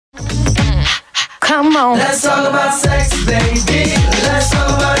Come on. Let's talk about sex, baby. Let's talk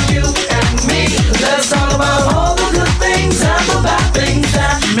about you and me. Let's talk about all the good things and the bad things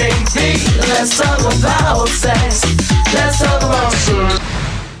that may be. Let's talk about sex. Let's talk about sex.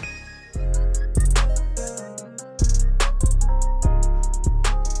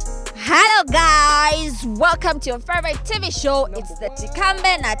 Hello guys, welcome to your favorite TV show. It's the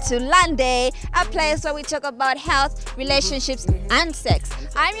Tikambe Natulande, a place where we talk about health, relationships and sex.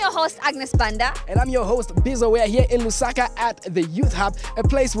 I'm your host Agnes Banda. And I'm your host Bizo. We're here in Lusaka at the Youth Hub, a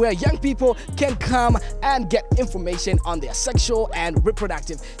place where young people can come and get information on their sexual and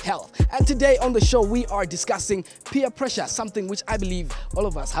reproductive health. And today on the show we are discussing peer pressure, something which I believe all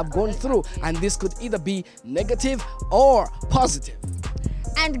of us have gone through, and this could either be negative or positive.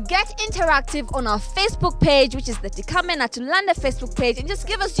 And get interactive on our Facebook page, which is the Tikambe Natulande Facebook page, and just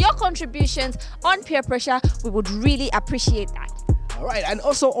give us your contributions on peer pressure. We would really appreciate that. All right, and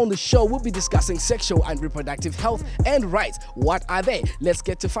also on the show, we'll be discussing sexual and reproductive health and rights. What are they? Let's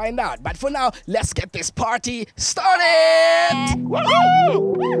get to find out. But for now, let's get this party started!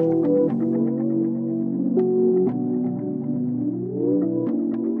 Woo-hoo!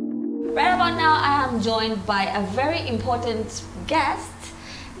 Right about now, I am joined by a very important guest,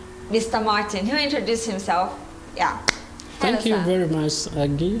 Mr. Martin. He'll introduce himself. Yeah. Thank you very much,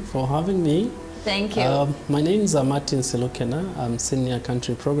 Aggie, for having me. Thank you. My name is Martin Silokena. I'm Senior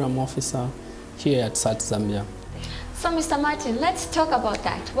Country Program Officer here at SAT Zambia. So, Mr. Martin, let's talk about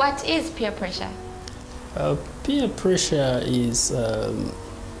that. What is peer pressure? Peer pressure is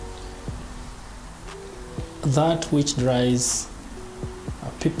that which drives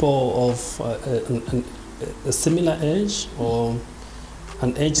people of a similar age or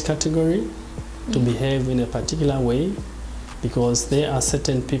an age category to behave in a particular way, because there are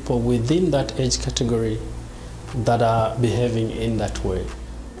certain people within that age category that are behaving in that way.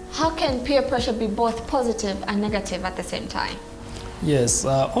 How can peer pressure be both positive and negative at the same time? Yes,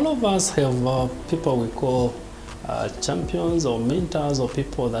 all of us have people we call champions or mentors or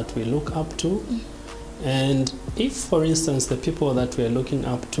people that we look up to. And if, for instance, the people that we are looking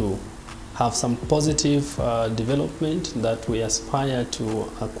up to have some positive development that we aspire to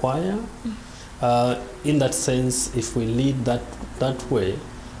acquire, in that sense, if we lead that way,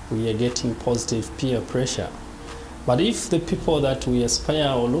 we are getting positive peer pressure. But if the people that we aspire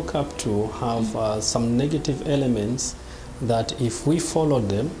or look up to have some negative elements, that if we follow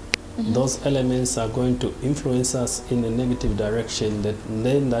them, those elements are going to influence us in a negative direction,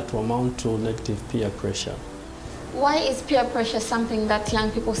 then that will amount to negative peer pressure. Why is peer pressure something that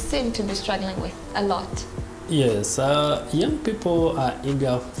young people seem to be struggling with a lot? Yes, young people are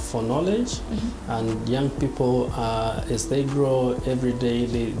eager for knowledge, and young people, as they grow every day,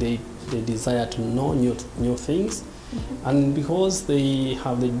 they desire to know new things. And because they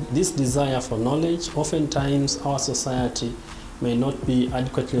have this desire for knowledge, oftentimes our society may not be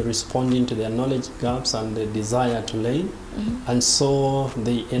adequately responding to their knowledge gaps and the desire to learn. And so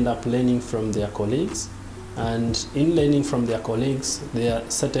they end up learning from their colleagues. And in learning from their colleagues, there are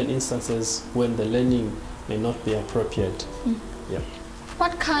certain instances when the learning may not be appropriate. Yeah.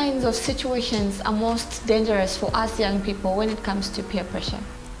 What kinds of situations are most dangerous for us young people when it comes to peer pressure?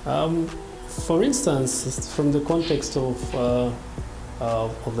 For instance, from the context of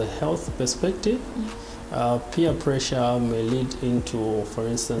the health perspective, peer pressure may lead into, for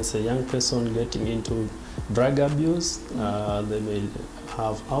instance, a young person getting into drug abuse. They may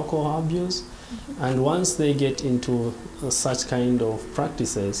have alcohol abuse. And once they get into such kind of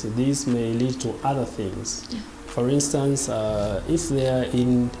practices, these may lead to other things. For instance, if they are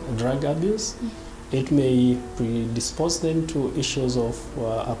in drug abuse, it may predispose them to issues of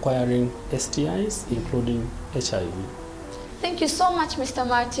acquiring STIs, including HIV. Thank you so much, Mr.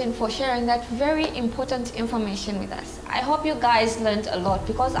 Martin, for sharing that very important information with us. I hope you guys learned a lot,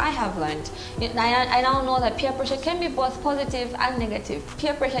 because I have learned. I now know that peer pressure can be both positive and negative.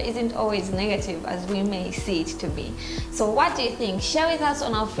 Peer pressure isn't always negative as we may see it to be. So what do you think? Share with us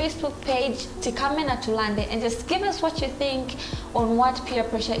on our Facebook page, Tikambe Natulande, and just give us what you think on what peer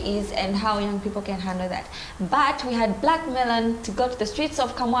pressure is and how young people can handle that. But we had Black Melon to go to the streets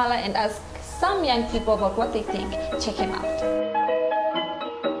of Kamwala and ask some young people about what they think. Check him out.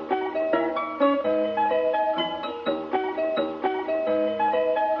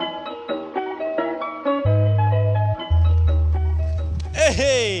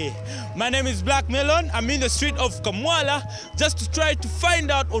 Hey, my name is Black Melon. I'm in the street of Kamwala just to try to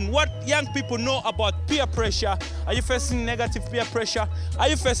find out on what young people know about peer pressure. Are you facing negative peer pressure? Are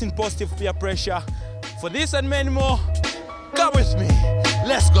you facing positive peer pressure? For this and many more, come with me.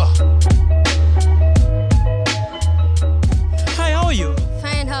 Let's go. Hi, how are you?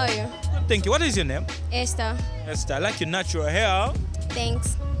 Fine, how are you? Thank you. What is your name? Esther. Esther. I like your natural hair.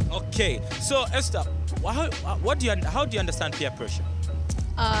 Thanks. Okay. So Esther, how do you understand peer pressure?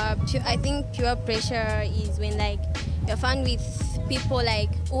 I think peer pressure is when like you're found with people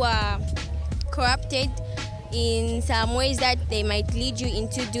like who are corrupted in some ways that they might lead you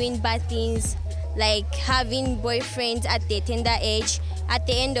into doing bad things, like having boyfriends at the tender age. At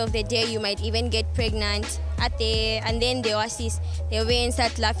the end of the day, you might even get pregnant. And then they'll assist, they'll even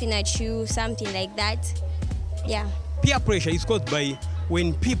start laughing at you, something like that. Yeah. Peer pressure is caused by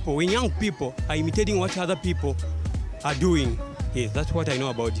when young people are imitating what other people are doing. Yes, that's what I know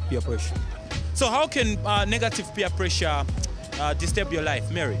about peer pressure. So how can negative peer pressure disturb your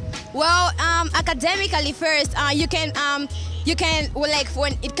life, Mary? Well, academically first, you can well, like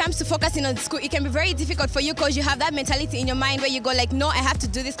when it comes to focusing on school, it can be very difficult for you because you have that mentality in your mind where you go like, no, I have to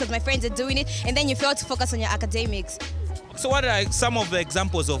do this because my friends are doing it, and then you fail to focus on your academics. So what are some of the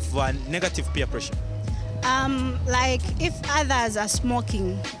examples of negative peer pressure? Like if others are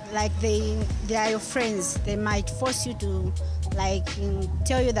smoking, like they are your friends, they might force you to like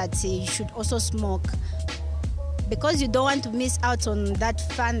tell you that you should also smoke because you don't want to miss out on that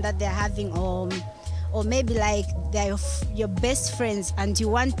fun that they're having, or maybe like they're your best friends and you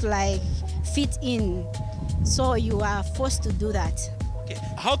want to like fit in, so you are forced to do that. Okay.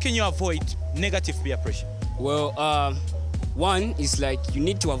 How can you avoid negative peer pressure? Well, one is like you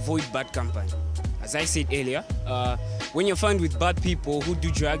need to avoid bad company. As I said earlier, when you're found with bad people who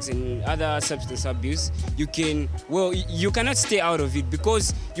do drugs and other substance abuse, you cannot stay out of it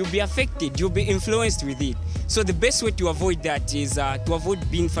because you'll be affected, you'll be influenced with it. So the best way to avoid that is to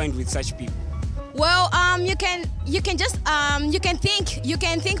avoid being found with such people. Well, you can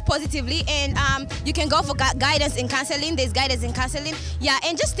think positively, and you can go for guidance in counseling. There's guidance in counseling, yeah,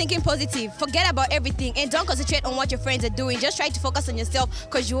 and just thinking positive. Forget about everything and don't concentrate on what your friends are doing. Just try to focus on yourself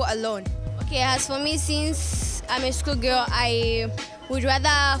because you're alone. Okay, as for me, since I'm a schoolgirl, I would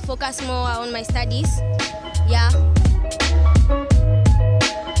rather focus more on my studies. Yeah.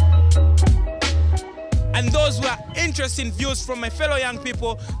 And those who are interesting views from my fellow young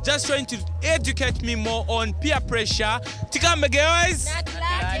people, just trying to educate me more on peer pressure. Tikambe, guys!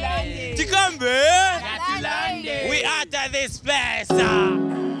 Tikambe! We out of this place!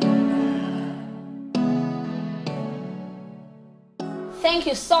 Thank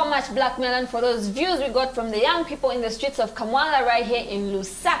you so much, Black Melon, for those views we got from the young people in the streets of Kamwala right here in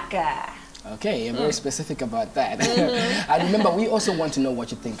Lusaka. Okay, you're very specific about that. And remember, we also want to know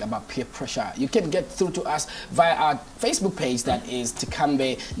what you think about peer pressure. You can get through to us via our Facebook page, that is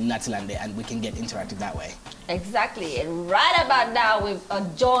Tikambe Natilande, and we can get interactive that way. Exactly, and right about now we are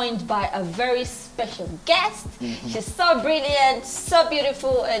joined by a very special guest. She's so brilliant, so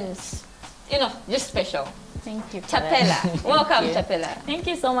beautiful, and just special. Thank you. Chapela. Welcome, Chapela. Thank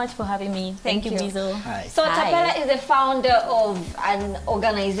you so much for having me. Thank you, Bizo. Hi. So Chapela is the founder of an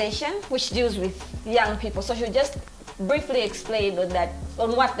organization which deals with young people. So she'll just briefly explain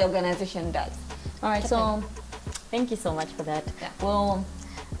on what the organization does. All right, Chapela. so thank you so much for that. Yeah. Well,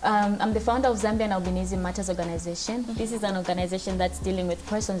 I'm the founder of Zambian Albinism Matters Organization. This is an organization that's dealing with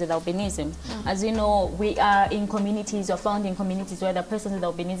persons with albinism. As you know, we are in communities, or found in communities where the persons with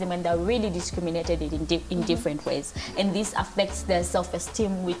albinism, and they're really discriminated in different ways. And this affects their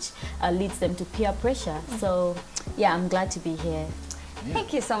self-esteem, which leads them to peer pressure. So, yeah, I'm glad to be here. Yeah.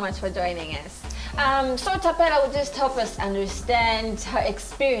 Thank you so much for joining us. So Chapela will just help us understand her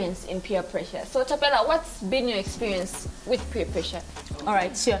experience in peer pressure. So Chapela, what's been your experience with peer pressure? All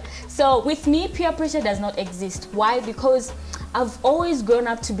right, sure. So with me, peer pressure does not exist. Why? Because I've always grown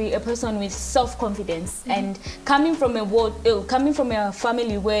up to be a person with self-confidence, and coming from a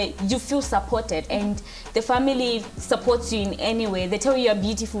family where you feel supported, and the family supports you in any way. They tell you you're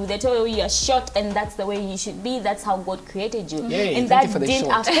beautiful, they tell you you're short, and that's the way you should be. That's how God created you. Yay, and that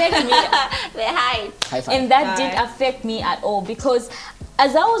didn't affect me. High five. And that didn't affect me at all, because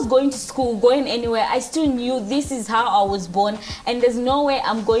as I was going to school, going anywhere, I still knew this is how I was born, and there's no way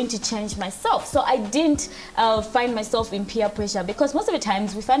I'm going to change myself. So I didn't find myself in peer pressure, because most of the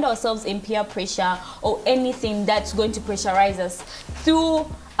times we find ourselves in peer pressure or anything that's going to pressurize us through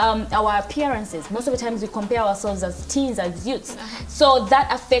our appearances. Most of the times we compare ourselves as teens, as youths. So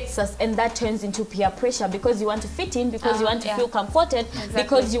that affects us, and that turns into peer pressure, because you want to fit in, because you want to feel comforted,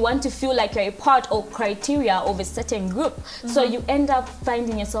 because you want to feel like you're a part or criteria of a certain group. So you end up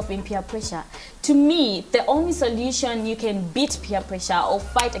finding yourself in peer pressure. To me, the only solution you can beat peer pressure or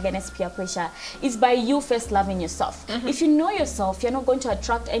fight against peer pressure is by you first loving yourself. If you know yourself, you're not going to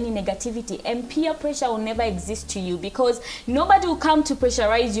attract any negativity, and peer pressure will never exist to you, because nobody will come to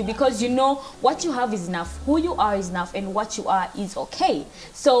pressurize you, because you know what you have is enough, who you are is enough, and what you are is okay.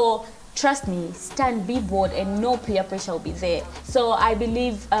 So trust me, stand, be bold, and no peer pressure will be there. So I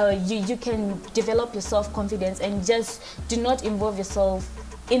believe you can develop your self-confidence and just do not involve yourself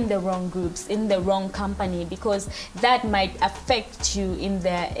in the wrong groups, in the wrong company, because that might affect you in the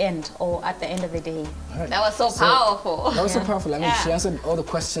end or at the end of the day. Right. That was so powerful. That was so powerful. I mean, she answered all the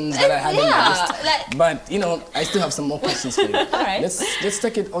questions that I had in my list. But, you know, I still have some more questions for you. All right. Let's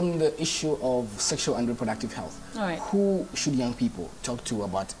take it on the issue of sexual and reproductive health. All right. Who should young people talk to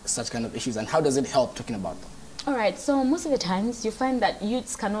about such kind of issues, and how does it help talking about them? All right, so most of the times you find that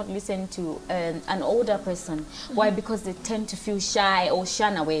youths cannot listen to an older person. Why? Because they tend to feel shy or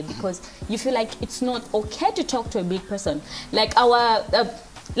shun away, because you feel like it's not okay to talk to a big person. Like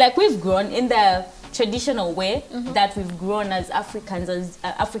like we've grown in the traditional way that we've grown as Africans, as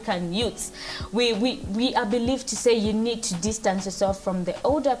African youths. We are believed to say you need to distance yourself from the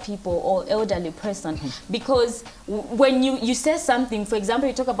older people or elderly person, because when you say something, for example,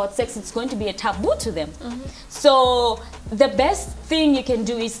 you talk about sex, it's going to be a taboo to them. So the best thing you can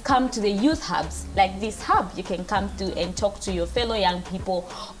do is come to the youth hubs, like this hub. You can come to and talk to your fellow young people,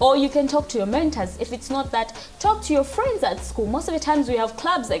 or you can talk to your mentors. If it's not that, talk to your friends at school. Most of the times we have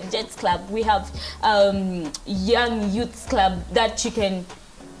clubs like Jets Club, we have young youth club that you can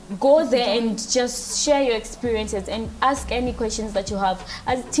go there and just share your experiences and ask any questions that you have.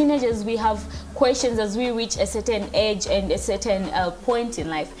 As teenagers, we have questions as we reach a certain age and a certain point in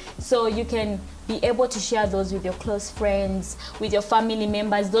life. So you can be able to share those with your close friends, with your family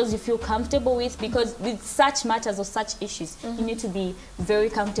members, those you feel comfortable with, because with such matters or such issues, you need to be very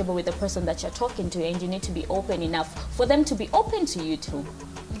comfortable with the person that you're talking to, and you need to be open enough for them to be open to you too.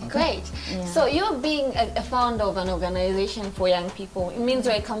 Great. Yeah. So you're being a founder of an organization for young people. It means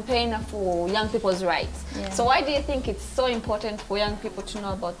you're a campaigner for young people's rights. Yeah. So why do you think it's so important for young people to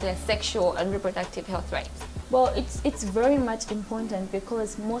know about their sexual and reproductive health rights? Well, it's very much important,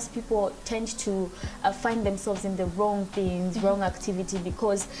 because most people tend to find themselves in the wrong things, wrong activity,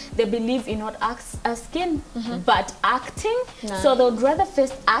 because they believe in not asking, but acting. So they would rather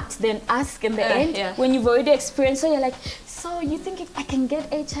first act than ask in the end. Yeah. When you've already experienced, so you're like, so you think I can get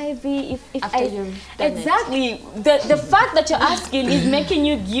HIV if after you've done exactly. The fact that you're asking is making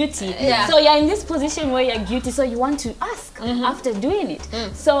you guilty. Yeah. So you're in this position where you're guilty, so you want to ask after doing it.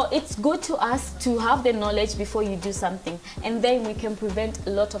 So it's good to ask, to have the knowledge before you do something, and then we can prevent a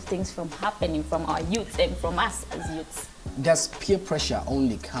lot of things from happening from our youth and from us as youths. Does peer pressure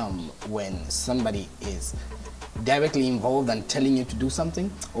only come when somebody is directly involved and telling you to do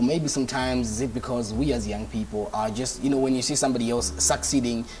something, or maybe sometimes is it because we as young people are just, you know, when you see somebody else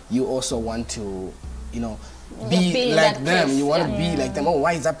succeeding, you also want to, you know, be like them. You want to be like them. Oh,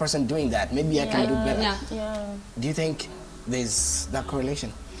 why is that person doing that? Maybe I can do better. Do you think there's that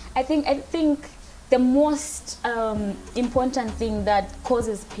correlation? I think the most important thing that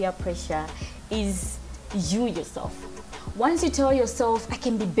causes peer pressure is you yourself. Once you tell yourself, I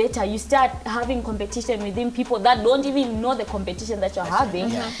can be better, you start having competition within people that don't even know the competition that you're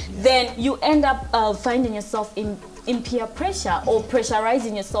having, then you end up finding yourself in peer pressure or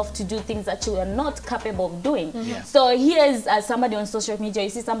pressurizing yourself to do things that you are not capable of doing. So here's somebody on social media, you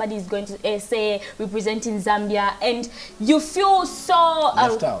see somebody is going to say representing Zambia, and you feel so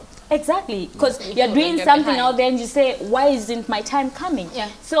left out. Exactly, because you're doing something out there and you say, why isn't my time coming?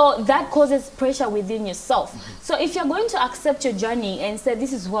 So that causes pressure within yourself. So if you're going to accept your journey and say,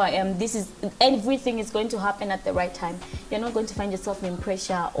 this is who I am, this is everything is going to happen at the right time, you're not going to find yourself in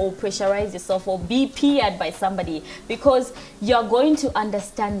pressure or pressurize yourself or be peered by somebody, because you're going to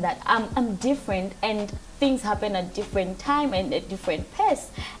understand that I'm different and things happen at different time and at different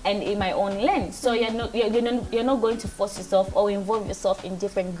pace and in my own lane. So you're not going to force yourself or involve yourself in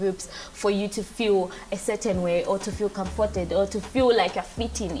different groups for you to feel a certain way or to feel comforted or to feel like you're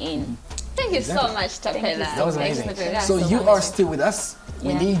fitting in. Thank you so much, Tapela. That was amazing. So you are still with us.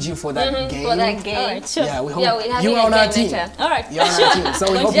 We need you for that game. For that game. All right, sure. Yeah, we hope you are on our team. All right. You're on our team.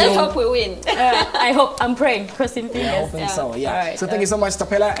 So we hope we win. I hope. I'm praying. Crossing fingers. Yeah, hoping so. Yeah. Right, so thank you so much,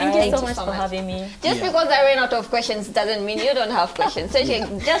 Tapela. Thank you so much for having me. Just because I ran out of questions doesn't mean you don't have questions. So you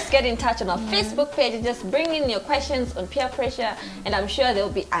can just get in touch on our Facebook page and just bring in your questions on peer pressure, and I'm sure they'll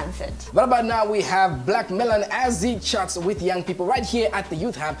be answered. But about now, we have Black Melon as he chats with young people right here at the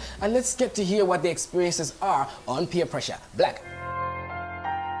Youth Hub, and let's get to hear what their experiences are on peer pressure. Black.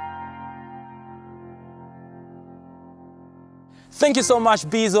 Thank you so much,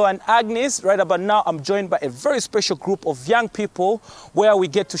 Bizo and Agnes. Right about now, I'm joined by a very special group of young people where we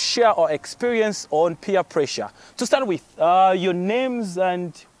get to share our experience on peer pressure. To start with, your names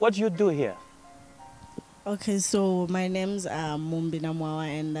and what you do here. Okay, so my name's Mumbina Mwawa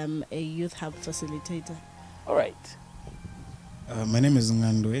and I'm a Youth Hub facilitator. All right. My name is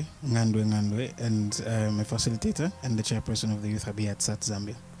Ngandwe, and I'm a facilitator and the chairperson of the Youth Hub here at SAT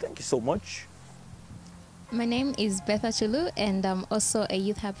Zambia. Thank you so much. My name is Betha Chulu, and I'm also a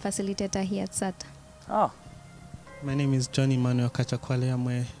Youth Hub facilitator here at SAT. Ah. My name is Johnny Manuel Kachakwale. I'm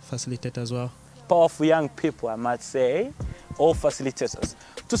a facilitator as well. Powerful young people, I might say, all facilitators.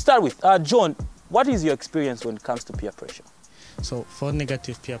 To start with, John, what is your experience when it comes to peer pressure? So for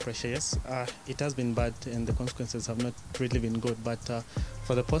negative peer pressure, yes, it has been bad and the consequences have not really been good. But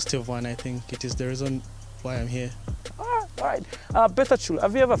for the positive one, I think it is the reason why I'm here. All right. Betha Chulu,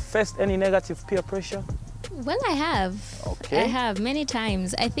 have you ever faced any negative peer pressure? Well, I have. Okay. I have many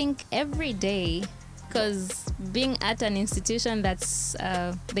times. I think every day, because being at an institution that's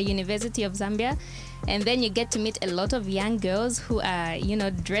the University of Zambia, and then you get to meet a lot of young girls who are, you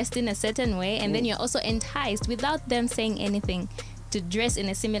know, dressed in a certain way, and then you're also enticed without them saying anything to dress in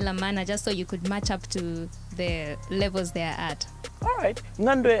a similar manner just so you could match up to the levels they are at. All right.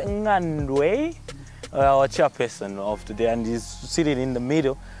 Ngandwe, our chairperson of today, and he's sitting in the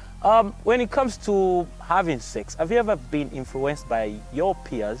middle. When it comes to having sex, have you ever been influenced by your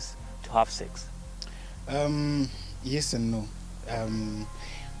peers to have sex? Yes and no.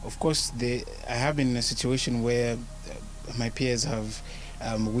 Of course, I have been in a situation where my peers have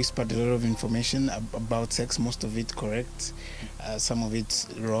whispered a lot of information about sex, most of it correct, some of it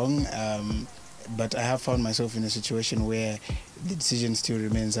wrong. But I have found myself in a situation where the decision still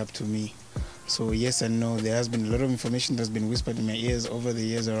remains up to me. So yes and no, there has been a lot of information that's been whispered in my ears over the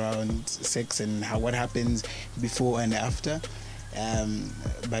years around sex and what happens before and after.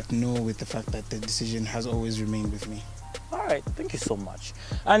 But no, with the fact that the decision has always remained with me. All right, thank you so much.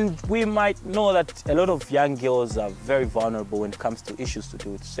 And we might know that a lot of young girls are very vulnerable when it comes to issues to do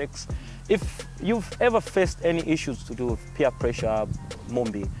with sex. If you've ever faced any issues to do with peer pressure,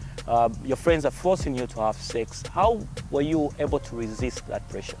 Mumbi, your friends are forcing you to have sex, how were you able to resist that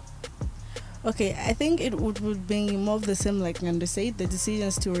pressure? Okay, I think it would be more of the same, like Ngandwe said, the decision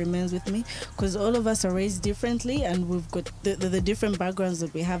still remains with me because all of us are raised differently and we've got the different backgrounds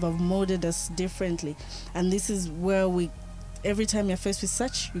that we have molded us differently. And this is where every time you're faced with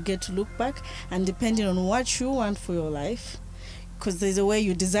such, you get to look back and depending on what you want for your life, because there's a way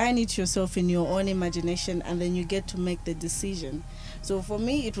you design it yourself in your own imagination and then you get to make the decision. So for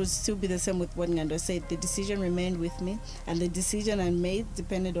me, it would still be the same with what Ngandwe said. The decision remained with me, and the decision I made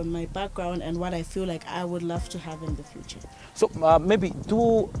depended on my background and what I feel like I would love to have in the future. So maybe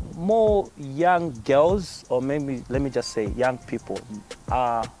do more young girls, or maybe let me just say young people,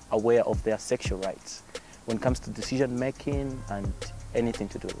 are aware of their sexual rights when it comes to decision making and anything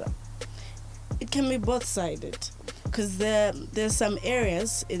to do with that? It can be both-sided. Because there's some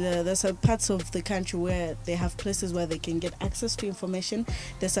areas, there's some parts of the country where they have places where they can get access to information.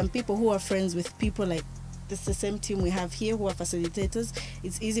 There's some people who are friends with people like the same team we have here who are facilitators.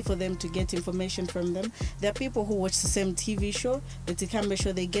 It's easy for them to get information from them. There are people who watch the same TV show, the Tikambe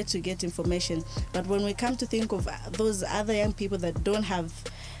show, they get to get information. But when we come to think of those other young people that don't have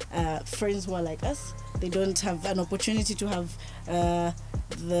friends who are like us, they don't have an opportunity to have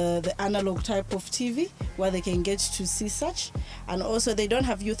the analog type of TV where they can get to see such, and also they don't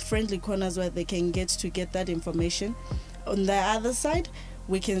have youth-friendly corners where they can get that information. On the other side,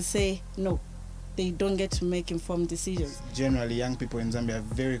 we can say no, they don't get to make informed decisions. Generally, young people in Zambia are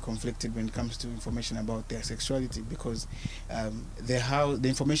very conflicted when it comes to information about their sexuality because the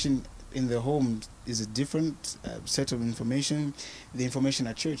information in the home is a different set of information. The information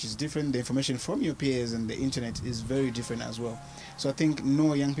at church is different. The information from your peers and the internet is very different as well. So I think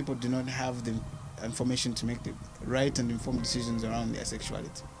no, young people do not have the information to make the right and informed decisions around their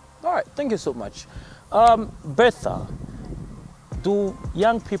sexuality. All right, thank you so much. Betha, do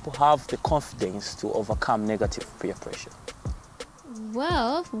young people have the confidence to overcome negative peer pressure?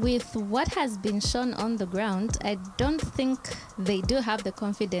 Well, with what has been shown on the ground, I don't think they do have the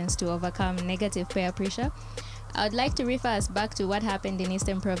confidence to overcome negative peer pressure. I would like to refer us back to what happened in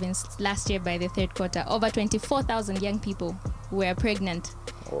Eastern Province last year by the third quarter. Over 24,000 young people were pregnant.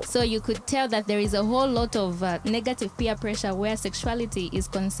 So you could tell that there is a whole lot of negative peer pressure where sexuality is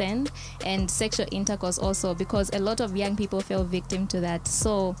concerned and sexual intercourse also, because a lot of young people fell victim to that.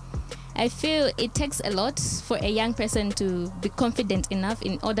 So I feel it takes a lot for a young person to be confident enough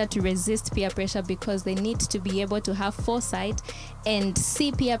in order to resist peer pressure, because they need to be able to have foresight and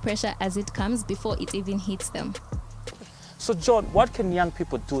see peer pressure as it comes before it even hits them. So John, what can young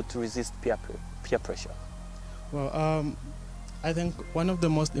people do to resist peer pressure? Well, I think one of the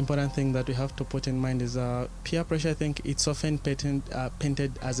most important things that we have to put in mind is peer pressure. I think it's often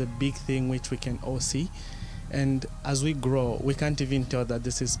painted as a big thing which we can all see. And as we grow, we can't even tell that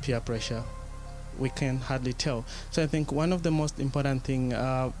this is peer pressure. we can hardly tell. So I think one of the most important thing,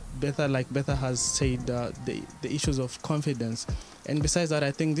 Betha has said, the issues of confidence. And besides that,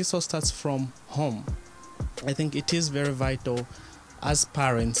 I think this all starts from home. I think it is very vital as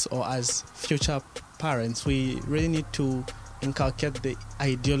parents or as future parents, we really need to inculcate the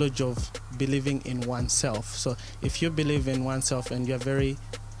ideology of believing in oneself. So if you believe in oneself and you're very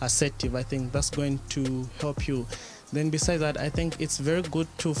assertive, I think that's going to help you. Then besides that, I think it's very good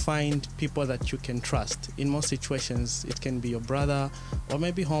to find people that you can trust. In most situations, it can be your brother, or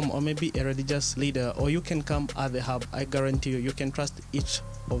maybe home, or maybe a religious leader, or you can come at the hub. I guarantee you can trust each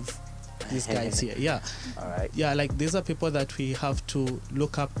of these guys here. Yeah. All right. Yeah, like these are people that we have to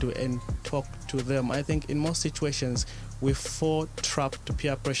look up to and talk to them. I think in most situations, we fall trapped to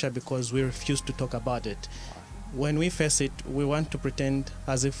peer pressure because we refuse to talk about it. When we face it, we want to pretend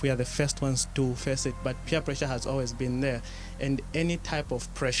as if we are the first ones to face it, but peer pressure has always been there. And any type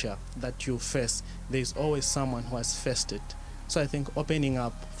of pressure that you face, there's always someone who has faced it. So I think opening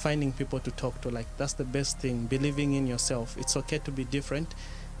up, finding people to talk to, like that's the best thing, believing in yourself. It's okay to be different.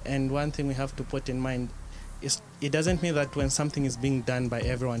 And one thing we have to put in mind is it doesn't mean that when something is being done by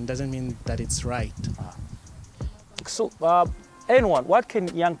everyone, it doesn't mean that it's right. So, anyone, what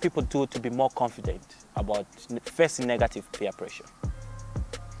can young people do to be more confident about facing negative peer pressure?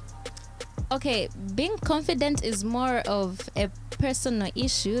 Okay, being confident is more of a personal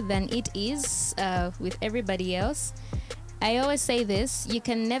issue than it is with everybody else. I always say this, you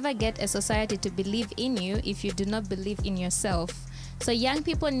can never get a society to believe in you if you do not believe in yourself. So young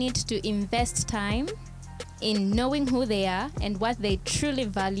people need to invest time in knowing who they are and what they truly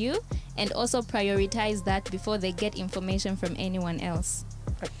value, and also prioritize that before they get information from anyone else.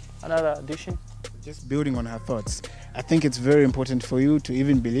 Another addition? Just building on her thoughts, I think it's very important for you to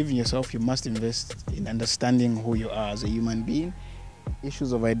even believe in yourself. You must invest in understanding who you are as a human being.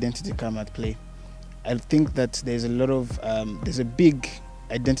 Issues of identity come at play. I think that there's a lot of, there's a big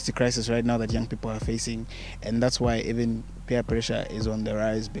identity crisis right now that young people are facing, and that's why even peer pressure is on the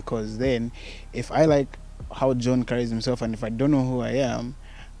rise, because then if I like how John carries himself and if I don't know who I am,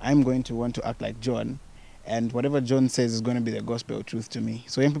 I'm going to want to act like John, and whatever John says is going to be the gospel truth to me.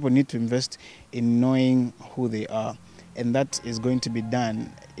 So young people need to invest in knowing who they are, and that is going to be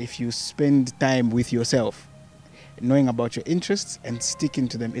done if you spend time with yourself, knowing about your interests and sticking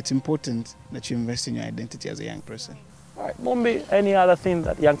to them. It's important that you invest in your identity as a young person. All right, Mumbi, any other thing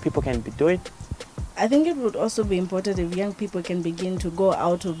that young people can be doing? I think it would also be important if young people can begin to go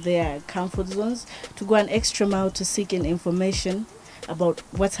out of their comfort zones, to go an extra mile to seek in information about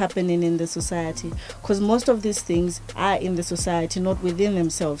what's happening in the society, because most of these things are in the society, not within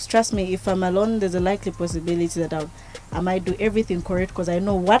themselves. Trust me, if I'm alone, there's a likely possibility that I might do everything correct because I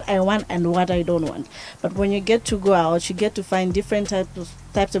know what I want and what I don't want. But when you get to go out, you get to find different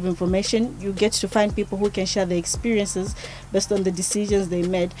types of information. You get to find people who can share their experiences based on the decisions they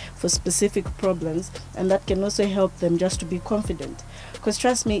made for specific problems, and that can also help them just to be confident. Because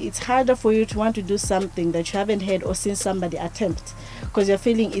trust me, it's harder for you to want to do something that you haven't heard or seen somebody attempt, because you're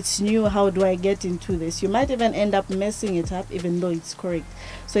feeling it's new. How do I get into this? You might even end up messing it up even though it's correct.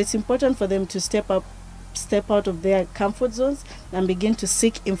 So it's important for them to step out of their comfort zones and begin to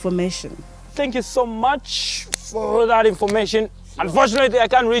seek information. Thank you so much for that information. Unfortunately, I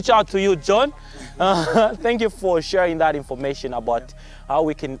can't reach out to you, John. Thank you for sharing that information about how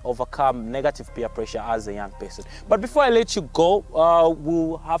we can overcome negative peer pressure as a young person. But before I let you go,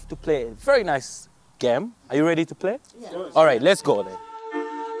 we'll have to play a very nice game. Are you ready to play? Yeah. All right, let's go then.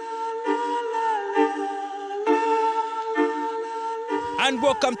 And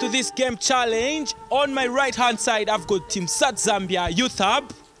welcome to this game challenge. On my right hand side, I've got Team Sat Zambia Youth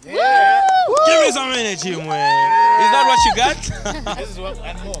Hub. Yeah. Give me some energy, man. Is that what you got? This is what,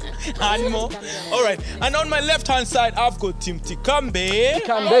 and more. And more. All right. And on my left hand side, I've got Team Tikambe.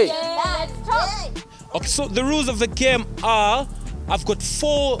 Tikambe. Let's talk. Okay, so the rules of the game are, I've got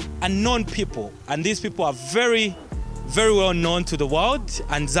 4 unknown people, and these people are very, very well known to the world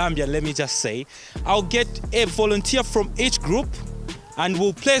and Zambia, let me just say. I'll get a volunteer from each group, and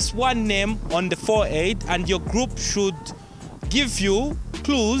we'll place one name on the forehead, and your group should give you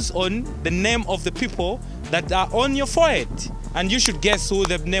clues on the name of the people that are on your forehead, and you should guess who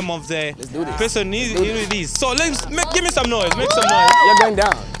the name of the person is. So give me some noise. Make some noise. You're going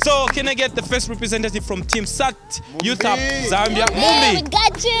down. So can I get the first representative from Team Sat Youth Hub Zambia? Mumbi. We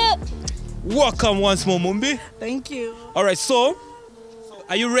got you. Welcome once more, Mumbi. Thank you. All right, so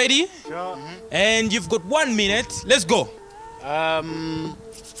are you ready? Sure. And you've got 1 minute. Let's go.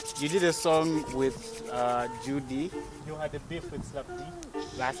 You did a song with Judy. You had a beef with Slap D.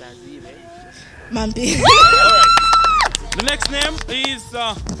 Mampi. All right. The next name is,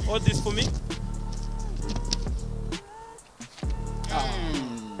 hold this for me.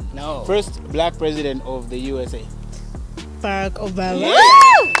 No. First black president of the USA. Barack Obama.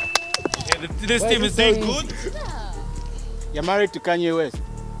 Yeah, this team is doing good. You're married to Kanye West.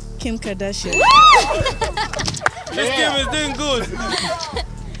 Kim Kardashian. This team is doing good.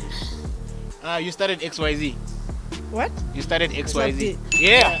 You started XYZ. What? You started XYZ. Exactly.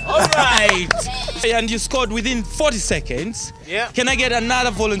 Yeah. All right. And you scored within 40 seconds. Yeah. Can I get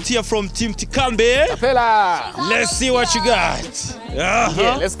another volunteer from Team Tikambe? Capella. Let's see what you got.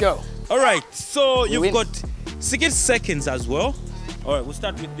 Yeah, let's go. All right. So You you've win. got 60 seconds as well. All right. We'll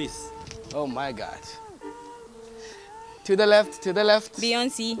start with this. Oh my God. To the left, to the left.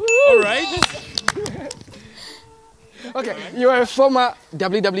 Beyonce. All right. Okay, you are a former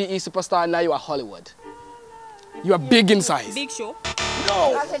WWE superstar, now you are Hollywood. You are big in size. Big Show.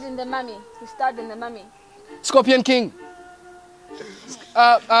 No. Started in the Mummy. He started in the Mummy. Scorpion King.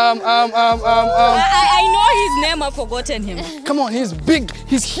 I know his name, I've forgotten him. Come on, he's big,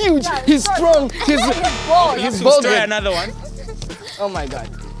 he's huge, he's strong, he's bald. bald. Try another one. Oh my God.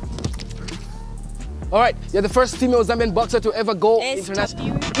 All right, you're the first female Zambian boxer to ever go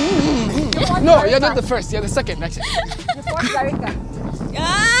international. No, you're not the first, you're the second actually. You fought Zarika.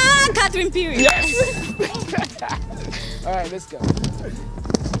 Catherine Peary. Yes. All right, let's go.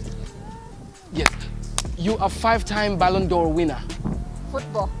 Yes, you are 5-time Ballon d'Or winner.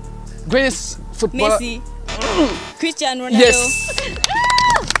 Football. Greatest footballer. Messi. Cristiano Ronaldo. Yes.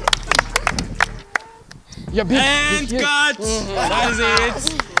 You're big. And cut. That is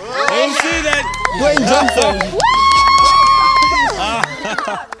it. We'll see that. Dwayne Johnson.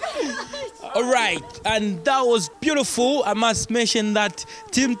 All right, and that was beautiful. I must mention that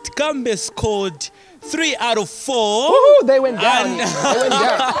Team Tikambe scored 3 out of 4. Woohoo, they went down. And, They went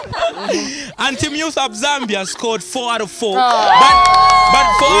down. and Team Youth Up Zambia scored 4 out of 4. Oh. But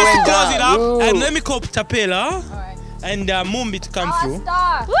for They us to went close down. it up, Ooh. and let me call Tapela and Mumbi to come through.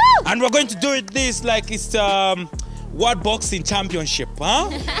 Star. And we're going to do it this like it's World Boxing Championship, huh?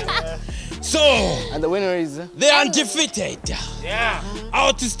 So, and the winner is the undefeated,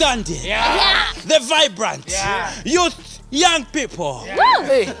 outstanding, the vibrant, youth, young people,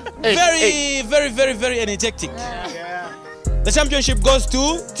 very energetic. The championship goes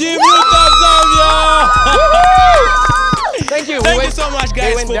to Team Youth of Zambia. Thank you. Thank you so much,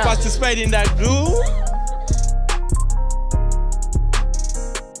 guys, for participating in that group.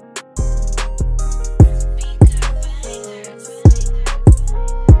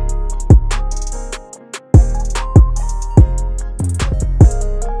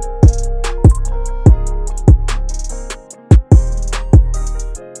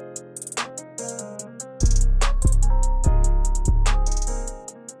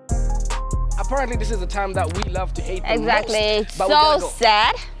 Apparently, this is the time that we love to hate the Exactly. most, but we So gotta go.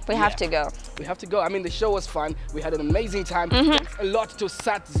 sad. We have to go. We have to go. I mean, the show was fun. We had an amazing time. Thanks a lot to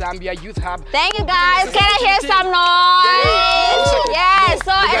SAT Zambia Youth Hub. Thank you guys. Can I hear some noise? Yeah,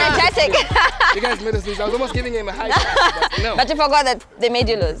 so energetic. You guys made us lose. I was almost giving him a high five, but no. But you forgot that they made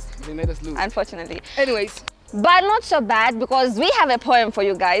you lose. They made us lose. Unfortunately. Anyways. But not so bad, because we have a poem for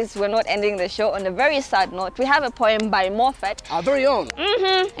you guys. We're not ending the show on a very sad note. We have a poem by Moffat. Our very own.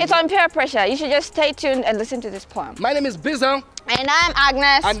 It's on peer pressure. You should just stay tuned and listen to this poem. My name is Bizzo. And I'm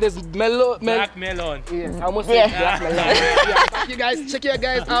Agnes. And there's Black Melon. Yeah, I almost said Black Melon. Yeah, thank you guys. Check you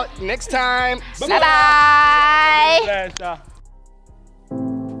guys out next time. Bye-bye.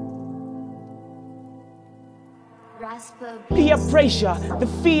 Peer pressure, the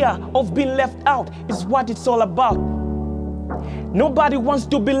fear of being left out is what it's all about. Nobody wants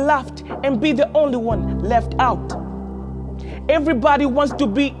to be left and be the only one left out. Everybody wants to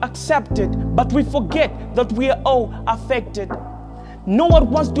be accepted, but we forget that we are all affected. No one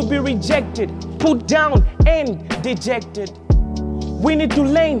wants to be rejected, put down and dejected. We need to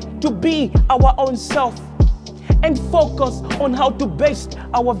learn to be our own self and focus on how to best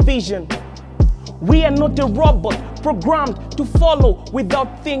our vision. We are not a robot programmed to follow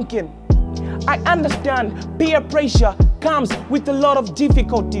without thinking. I understand peer pressure comes with a lot of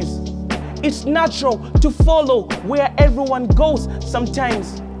difficulties. It's natural to follow where everyone goes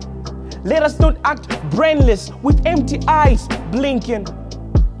sometimes. Let us not act brainless with empty eyes blinking.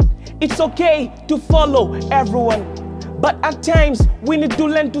 It's okay to follow everyone, but at times we need to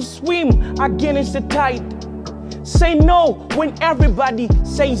learn to swim against the tide. Say no when everybody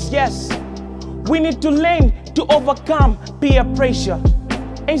says yes. We need to learn to overcome peer pressure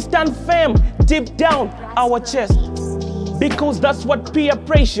and stand firm deep down our chest, because that's what peer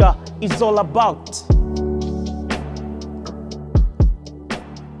pressure is all about.